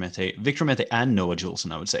Victor Mete and Noah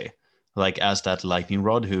Juleson, I would say, like as that lightning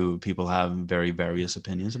rod who people have very various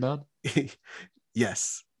opinions about?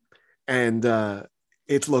 Yes. And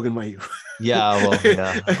it's Logan Mailloux. Yeah, well,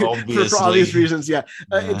 yeah, obviously. for obvious reasons, yeah.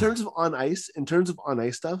 In terms of on ice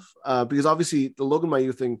stuff, because obviously the Logan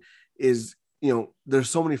Mailloux thing is, there's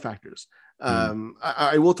so many factors.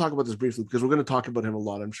 I will talk about this briefly because we're going to talk about him a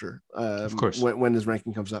lot, I'm sure. Of course. When his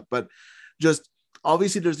ranking comes up. But just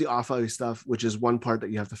obviously there's the off-ice stuff, which is one part that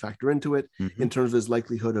you have to factor into it in terms of his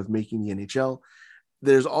likelihood of making the NHL.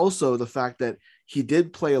 There's also the fact that he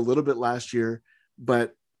did play a little bit last year,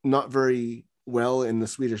 but not very well in the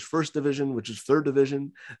Swedish first division, which is third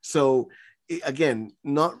division. So again,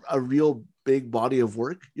 not a real big body of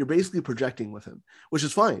work. You're basically projecting with him, which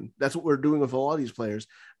is fine. That's what we're doing with a lot of these players.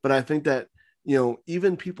 But I think that,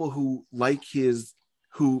 even people who like even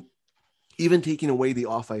taking away the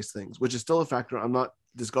off ice things, which is still a factor, I'm not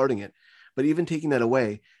discarding it, but even taking that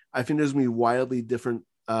away, I think there's going to be wildly different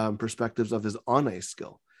perspectives of his on ice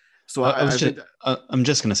skill. So I'm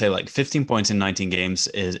just going to say, like, 15 points in 19 games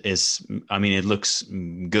is I mean, it looks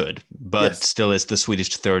good, but still it's the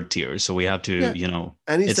Swedish third tier. So we have to,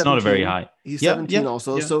 and it's not a very high. He's 17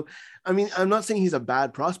 also. Yeah. So, I mean, I'm not saying he's a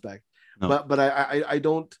bad prospect, but I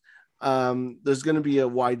don't, there's going to be a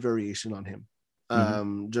wide variation on him.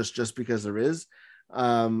 Just because there is,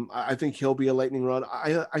 I think he'll be a lightning rod.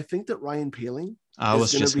 I think that Ryan Poehling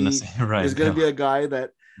is going to be a guy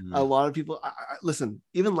that, a lot of people listen,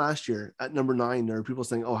 even last year at number 9, there are people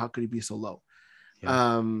saying, oh, how could he be so low?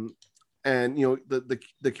 And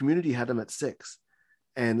the community had him at 6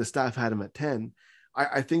 and the staff had him at 10.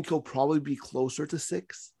 I think he'll probably be closer to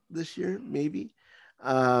 6 this year, maybe.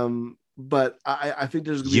 But I think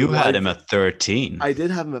there's you had him at 13. I did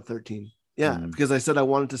have him at 13, because I said I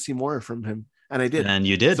wanted to see more from him, and I did, and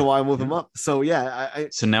you did, so I moved him up. So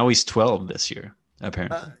so now he's 12 this year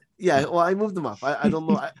apparently. Yeah, well, I moved them up. I don't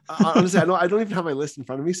know. Honestly, I don't even have my list in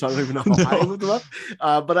front of me, so I don't even know how I moved them up.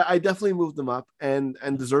 But I definitely moved them up, and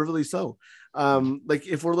deservedly so. Like,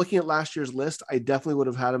 if we're looking at last year's list, I definitely would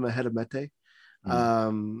have had him ahead of Mete.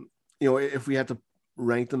 If we had to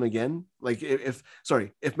rank them again, like if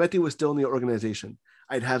Mete was still in the organization,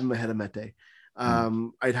 I'd have him ahead of Mete.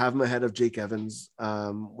 I'd have him ahead of Jake Evans,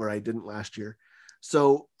 where I didn't last year.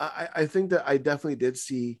 So I think that I definitely did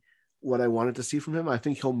see what I wanted to see from him. I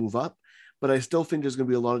think he'll move up, but I still think there's going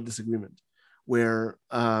to be a lot of disagreement where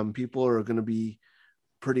people are going to be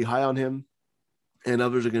pretty high on him and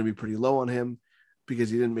others are going to be pretty low on him because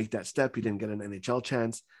he didn't make that step. He didn't get an NHL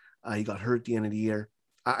chance. He got hurt at the end of the year.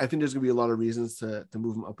 I think there's going to be a lot of reasons to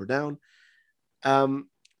move him up or down.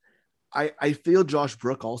 I feel Josh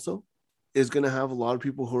Brook also is going to have a lot of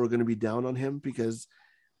people who are going to be down on him because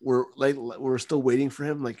we're still waiting for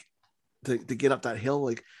him, like to get up that hill.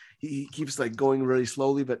 Like, he keeps like going really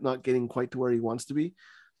slowly, but not getting quite to where he wants to be.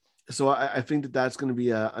 So I think that that's going to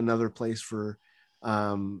be another place for,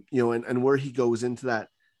 and where he goes into that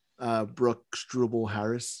Brook, Struble,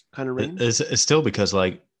 Harris kind of range. It's still because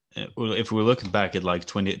like if we look back at like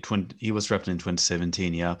 2020, he was drafted in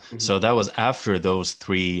 2017, yeah. Mm-hmm. So that was after those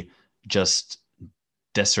three just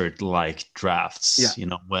desert-like drafts, you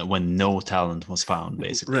know, when no talent was found,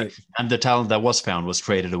 basically. Right. And the talent that was found was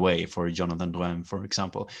traded away for Jonathan Drouin, for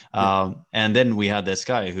example. And then we had this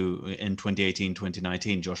guy who in 2018,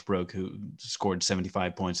 2019, Josh Brook, who scored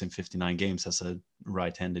 75 points in 59 games as a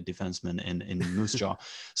right-handed defenseman in Moose Jaw.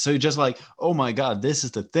 So just like, oh my God, this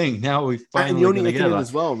is the thing. Now we finally and Yoni get it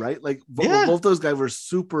as well, right? Like both those guys were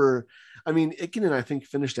super. I mean, Ikkinen, I think,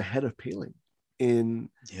 finished ahead of Poehling in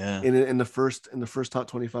the first top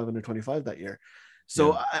 25 under 25 that year.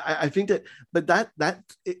 So I think that, but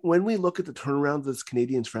when we look at the turnaround of this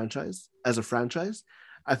Canadiens franchise as a franchise,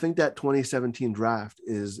 I think that 2017 draft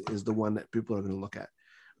is the one that people are going to look at,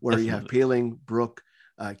 where you have Poehling, Brook,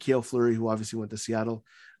 Cale Fleury, who obviously went to Seattle.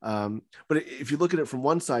 But if you look at it from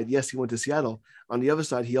one side, yes, he went to Seattle. On the other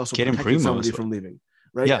side, he also protected somebody from leaving,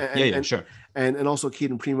 right? Sure. And also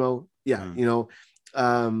Caden Primo, you know,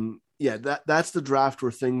 that's the draft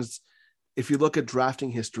where things, if you look at drafting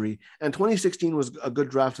history, and 2016 was a good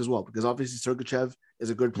draft as well, because obviously Sergachev is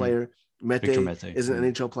a good player. Mete is an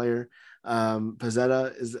NHL player.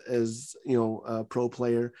 Pezzetta is you know, a pro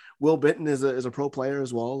player. Will Benton is a pro player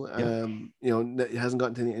as well. You know, he hasn't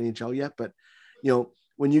gotten to the NHL yet, but you know,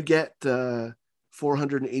 when you get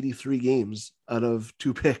 483 games out of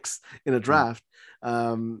 2 picks in a draft,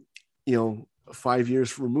 you know, 5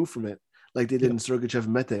 years removed from it, like they did in Sergachev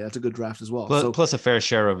and Mete, that's a good draft as well. Plus a fair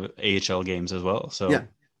share of AHL games as well. So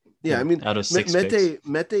I mean, out of 6 Mete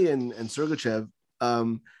and Sergachev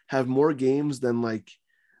have more games than like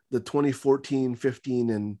the 2014, 15,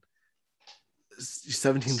 and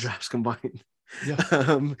 17 drafts combined.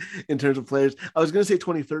 In terms of players. I was going to say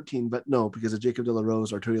 2013, but no, because of Jacob De La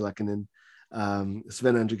Rose, Arturi Lehkonen,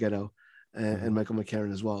 Sven Andrighetto, and Michael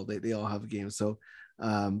McCarron as well. They all have games. So,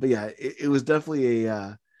 but yeah, it was definitely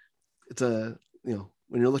it's a, you know,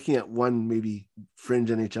 when you're looking at one maybe fringe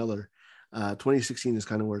NHLer, 2016 is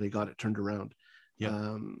kind of where they got it turned around.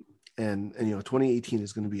 And you know, 2018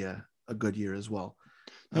 is going to be a good year as well.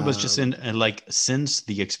 It was just like, since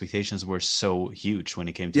the expectations were so huge when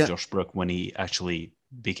it came to Josh Brook, when he actually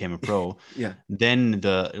became a pro, then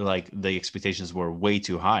the expectations were way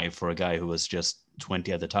too high for a guy who was just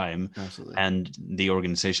 20 at the time. Absolutely. And the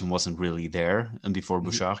organization wasn't really there, and before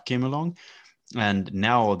Bouchard came along. And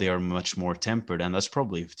now they are much more tempered, and that's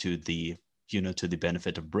probably to the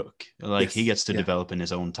benefit of Brook. Like, he gets to develop in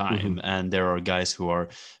his own time, and there are guys who are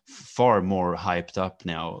far more hyped up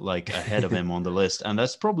now, like ahead of him on the list, and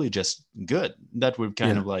that's probably just good that we've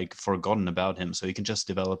kind of like forgotten about him, so he can just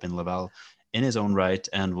develop in Laval in his own right,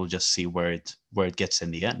 and we'll just see where it gets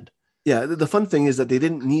in the end. Yeah, the fun thing is that they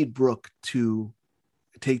didn't need Brook to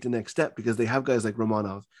take the next step, because they have guys like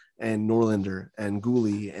Romanov and Norlinder and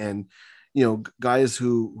Gooley and, you know, guys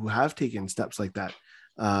who have taken steps like that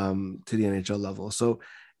to the NHL level. So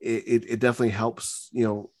it definitely helps, you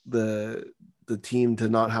know, the team to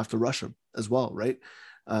not have to rush him as well, right?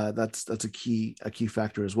 That's a key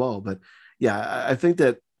factor as well. But yeah, I think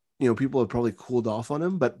that, you know, people have probably cooled off on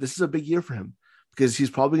him, but this is a big year for him, because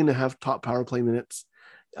he's probably going to have top power play minutes.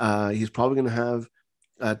 He's probably going to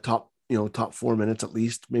have top 4 minutes at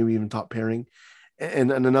least, maybe even top pairing.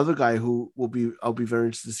 And another guy who I'll be very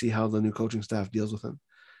interested to see how the new coaching staff deals with him.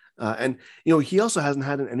 And, you know, he also hasn't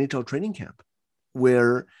had an NHL training camp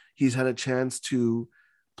where he's had a chance to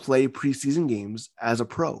play preseason games as a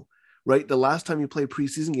pro, right? The last time he played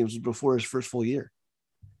preseason games was before his first full year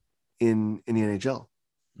in the NHL,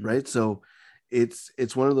 right? So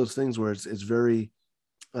it's one of those things where it's very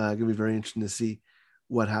going to be very interesting to see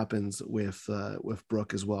what happens with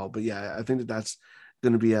Brook as well. But yeah, I think that's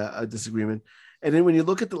going to be a disagreement. And then when you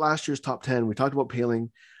look at the last year's top 10, we talked about Poehling,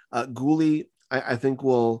 Gooley, I think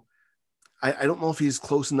I don't know if he's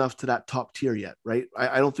close enough to that top tier yet, right?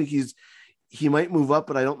 I don't think he might move up,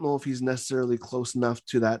 but I don't know if he's necessarily close enough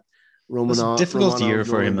to that Romanov. It's a difficult year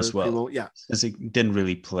for him as well. Primo, because he didn't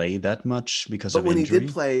really play that much because of injury. But when he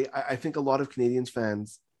did play, I think a lot of Canadiens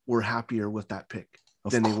fans were happier with that pick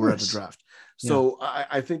than they were at the draft. So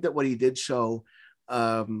I think that what he did show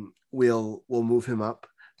will move him up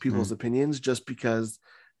people's opinions, just because,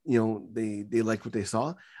 you know, they like what they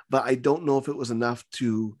saw. But I don't know if it was enough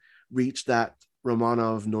to reach that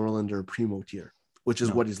Romanov, Norlinder, Primo tier, which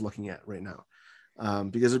is what he's looking at right now.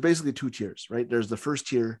 Because there's basically 2 tiers, right? There's the first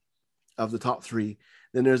tier of the top 3.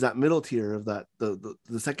 Then there's that middle tier of that,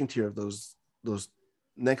 the second tier of those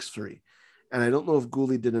next 3. And I don't know if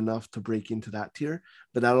Gooley did enough to break into that tier,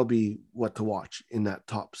 but that'll be what to watch in that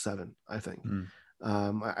top 7, I think.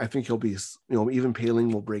 I think he'll be, even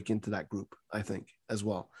Paling will break into that group, I think, as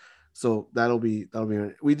well. So that'll be.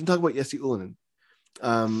 We didn't talk about Jesse Ullinen,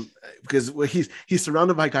 because he's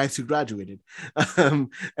surrounded by guys who graduated.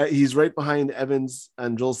 He's right behind Evans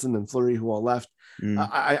and Jolson and Fleury, who all left.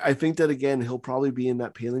 I think that again he'll probably be in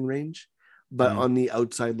that Paling range, but on the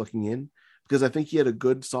outside looking in, because I think he had a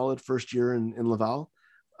good solid first year in Laval.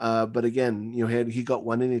 But again, he got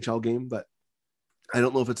one NHL game, but I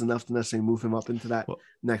don't know if it's enough to necessarily move him up into that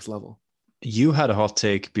next level. You had a hot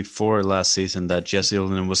take before last season that Jesse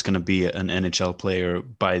Ullinen was going to be an NHL player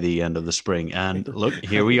by the end of the spring, and look,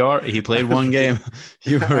 here we are. He played one game.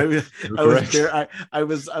 I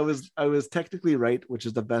was technically right, which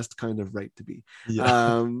is the best kind of right to be.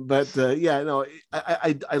 Yeah.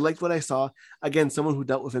 I liked what I saw. Again, someone who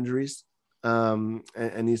dealt with injuries, and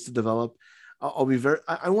needs to develop. I'll be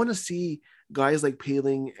I want to see guys like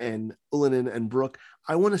Paling and Ullinen and Brook.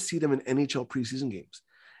 I want to see them in NHL preseason games.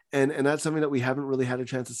 And that's something that we haven't really had a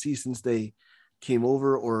chance to see since they came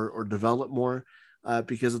over or developed more,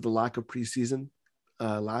 because of the lack of preseason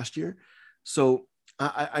last year. So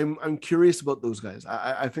I'm curious about those guys.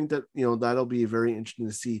 I think that, that'll be very interesting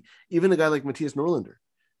to see. Even a guy like Matthias Norlander,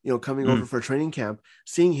 coming over for training camp,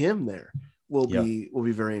 seeing him there will be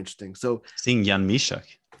very interesting. So seeing Jan Mishak.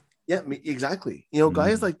 Yeah, exactly.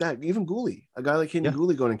 Guys like that, even Gooley, a guy like Hayden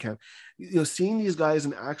Gooley going in camp, seeing these guys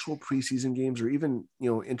in actual preseason games or even,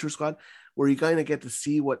 inter-squad, where you kind of get to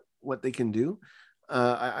see what they can do,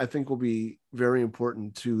 I think will be very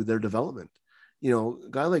important to their development. A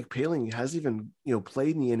guy like Paling hasn't even,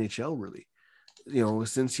 played in the NHL really,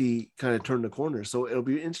 since he kind of turned the corner. So it'll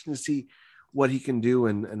be interesting to see what he can do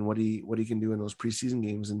and what he can do in those preseason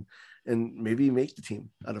games and maybe make the team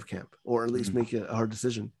out of camp, or at least make a hard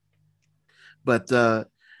decision. But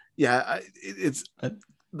it's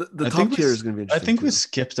the top tier is going to be interesting. I think we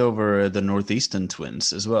skipped over the Northeastern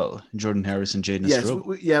twins as well, Jordan Harris and Jaden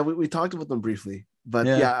Stroh. We talked about them briefly, but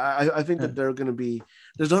I think that they're going to be.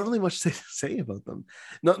 There's not really much to say about them,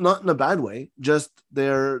 not in a bad way. Just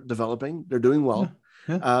they're developing, they're doing well.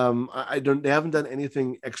 They haven't done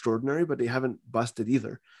anything extraordinary, but they haven't busted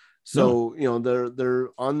either. So they're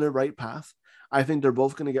on the right path. I think they're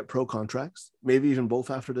both going to get pro contracts, maybe even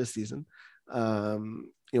both after this season.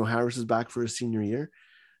 Harris is back for his senior year,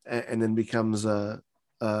 and then becomes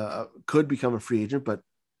could become a free agent, but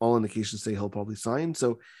all indications say he'll probably sign.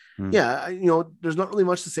 So there's not really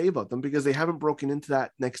much to say about them because they haven't broken into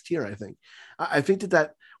that next tier. I think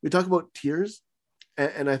that we talk about tiers,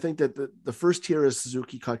 and I think that the first tier is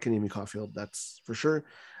Suzuki, Kotkaniemi, Caulfield. That's for sure.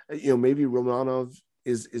 Maybe Romanov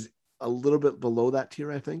is a little bit below that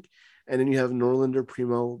tier, I think. And then you have Norlander,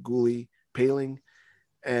 Primo, Gooley, Paling,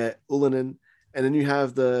 Ullinen, and then you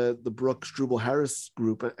have the Brook, Struble, Harris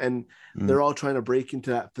group, and they're all trying to break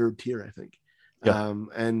into that third tier, I think.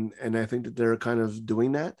 And I think that they're kind of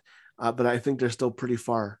doing that, but I think they're still pretty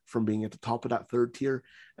far from being at the top of that third tier,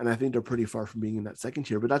 and I think they're pretty far from being in that second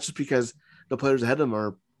tier. But that's just because the players ahead of them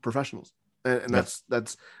are professionals, and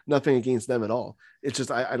that's nothing against them at all. It's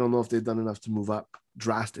just I don't know if they've done enough to move up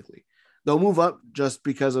drastically. They'll move up just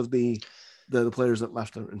because of the players that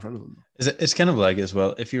left in front of them. It's kind of like as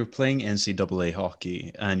well, if you're playing NCAA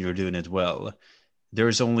hockey and you're doing it well,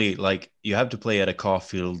 there's only you have to play at a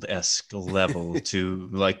Caulfield-esque level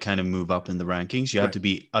to kind of move up in the rankings. You have to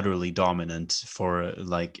be utterly dominant for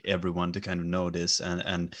everyone to kind of notice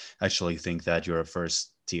and actually think that you're a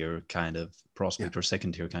first tier kind of prospect or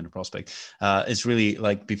second tier kind of prospect. It's really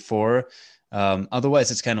before.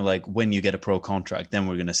 Otherwise, it's kind of when you get a pro contract, then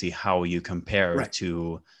we're going to see how you compare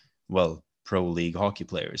to, pro league hockey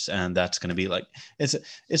players. And that's going to be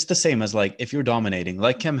it's the same as if you're dominating,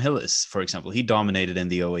 like Kem Hillis, for example, he dominated in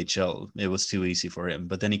the OHL. It was too easy for him.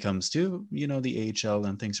 But then he comes to, the AHL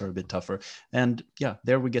and things are a bit tougher. And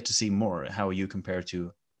there we get to see more how you compare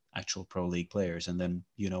to actual pro league players. And then,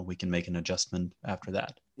 we can make an adjustment after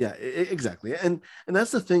that. Yeah, exactly. And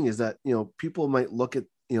that's the thing is that, people might look at,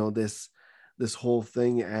 this whole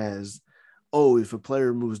thing as, if a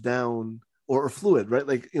player moves down or fluid, right?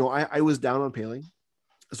 I was down on Paling,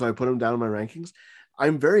 so I put him down in my rankings.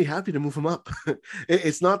 I'm very happy to move him up.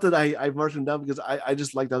 It's not that I marked him down because I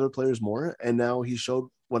just liked other players more, and now he showed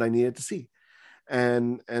what I needed to see.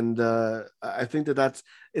 And I think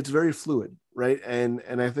it's very fluid, right?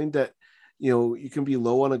 And I think that, you can be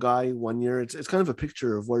low on a guy 1 year. It's kind of a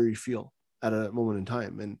picture of where you feel at a moment in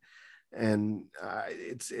time. And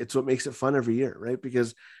it's what makes it fun every year, right?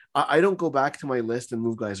 Because I don't go back to my list and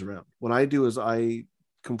move guys around. What I do is I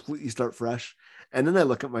completely start fresh, and then I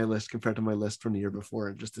look at my list compared to my list from the year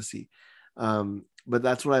before just to see. But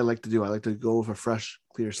that's what I like to do. I like to go with a fresh,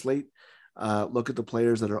 clear slate. look at the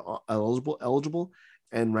players that are eligible,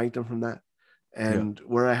 and rank them from that. And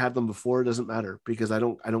where I had them before doesn't matter because I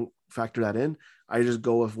don't factor that in. I just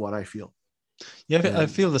go with what I feel. Yeah, I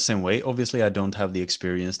feel the same way. Obviously, I don't have the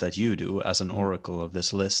experience that you do as an oracle of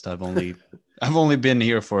this list. I've only been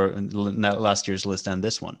here for last year's list and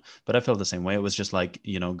this one, but I felt the same way. It was just like,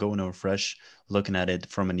 going over fresh, looking at it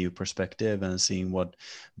from a new perspective and seeing what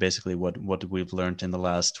we've learned in the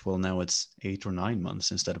last, well, now it's 8 or 9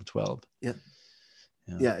 months instead of 12.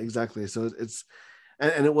 Yeah, exactly. So it's,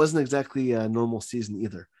 and it wasn't exactly a normal season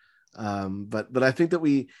either. But I think that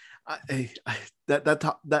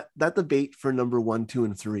that debate for number 1, 2,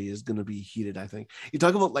 and 3 is going to be heated. I think you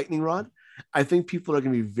talk about lightning rod. I think people are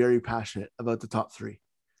going to be very passionate about the top 3.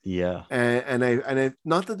 Yeah. And I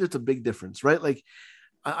not that there's a big difference, right? Like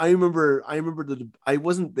I remember I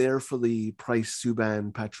wasn't there for the Price,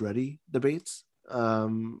 Subban, Pacioretty debates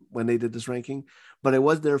when they did this ranking, but I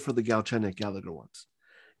was there for the Galchenyuk Gallagher ones.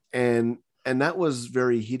 And that was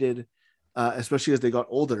very heated. Especially as they got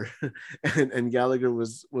older, and Gallagher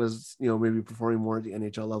was maybe performing more at the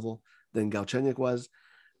NHL level than Galchenyuk was,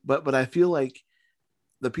 but I feel like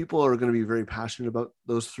the people are going to be very passionate about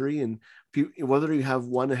those 3, and whether you have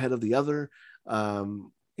one ahead of the other,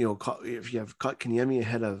 if you have Kotkaniemi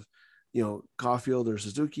ahead of Caulfield or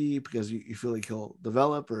Suzuki because you feel like he'll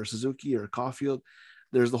develop, or Suzuki or Caulfield,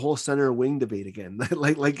 there's the whole center wing debate again,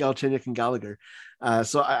 like Galchenyuk and Gallagher.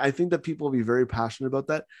 So I think that people will be very passionate about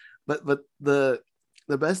that. But the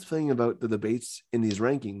best thing about the debates in these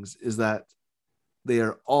rankings is that they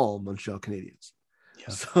are all Montreal Canadiens.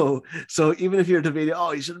 Yeah. So even if you're debating,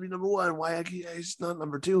 he should be number 1, why he's not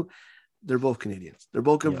number 2, they're both Canadians. They're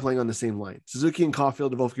both going to be playing on the same line. Suzuki and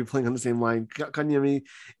Caulfield are both going to be playing on the same line. Kotkaniemi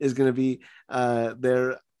is going to be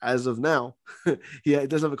there as of now. It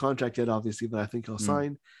doesn't have a contract yet, obviously, but I think he'll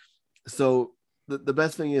sign. So the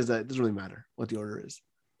best thing is that it doesn't really matter what the order is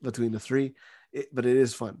between the 3, but it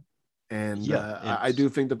is fun. And I do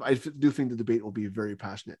think the debate will be very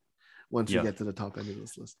passionate once we get to the top end of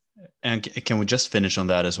this list. And can we just finish on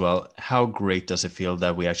that as well? How great does it feel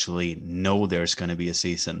that we actually know there's going to be a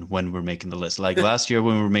season when we're making the list? Like last year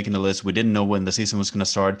when we were making the list, we didn't know when the season was going to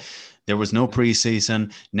start. There was no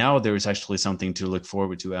preseason. Now there is actually something to look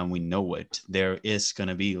forward to, and we know it. There is going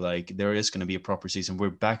to be a proper season. We're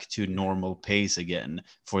back to normal pace again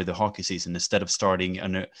for the hockey season instead of starting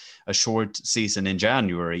a short season in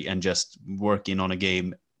January and just working on a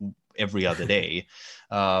game every other day.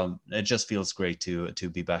 It just feels great to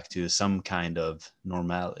be back to some kind of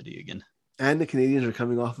normality again. And the Canadians are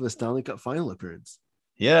coming off of a Stanley Cup final appearance.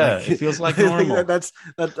 Yeah, it feels like normal. That's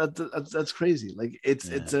crazy. Like it's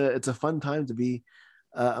a fun time to be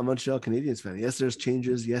a Montreal Canadiens fan. Yes, there's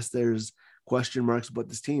changes. Yes, there's question marks about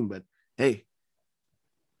this team, but hey,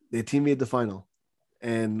 the team made the final,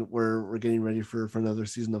 and we're getting ready for another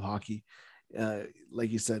season of hockey.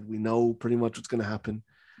 Like you said, we know pretty much what's going to happen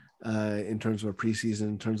in terms of a preseason,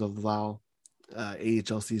 in terms of the VAL,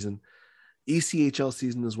 AHL season, ECHL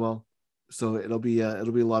season as well. So it'll be a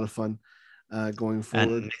lot of fun going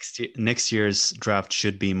forward. And next year's draft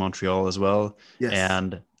should be Montreal as well. Yes,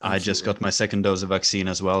 and absolutely. I just got my second dose of vaccine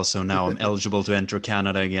as well, so now I'm eligible to enter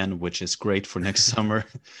Canada again, which is great for next summer.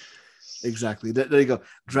 Exactly. There you go.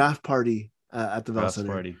 Draft party at the VAL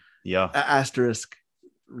Center. Party. Yeah. Asterisk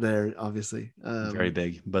there, obviously. Very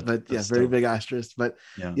big, but yeah, very big asterisk. But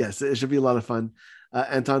yes, it should be a lot of fun.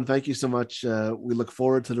 Anton, thank you so much. We look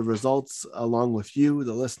forward to the results along with you,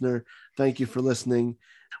 the listener. Thank you for listening.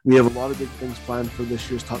 We have a lot of big things planned for this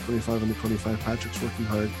year's Top 25 under 25. Patrick's working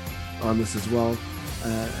hard on this as well.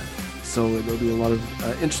 So there'll be a lot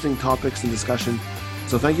of interesting topics and discussion.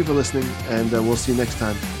 So thank you for listening, and we'll see you next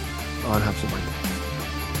time on Habsent.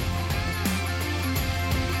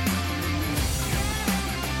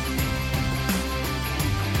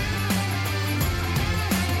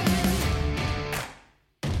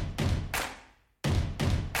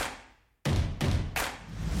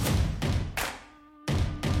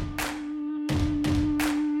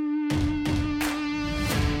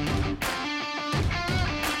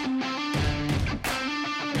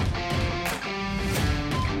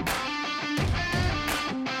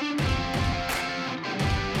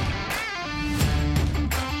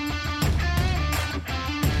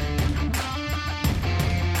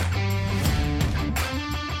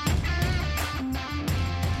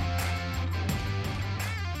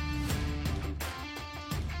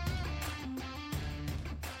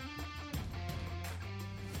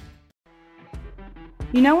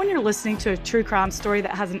 You know when you're listening to a true crime story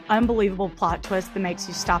that has an unbelievable plot twist that makes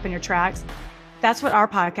you stop in your tracks? That's what our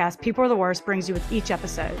podcast, People Are the Worst, brings you with each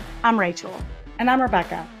episode. I'm Rachel. And I'm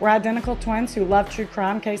Rebecca. We're identical twins who love true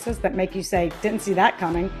crime cases that make you say, didn't see that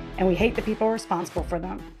coming, and we hate the people responsible for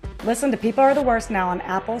them. Listen to People Are the Worst now on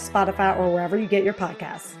Apple, Spotify, or wherever you get your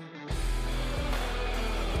podcasts.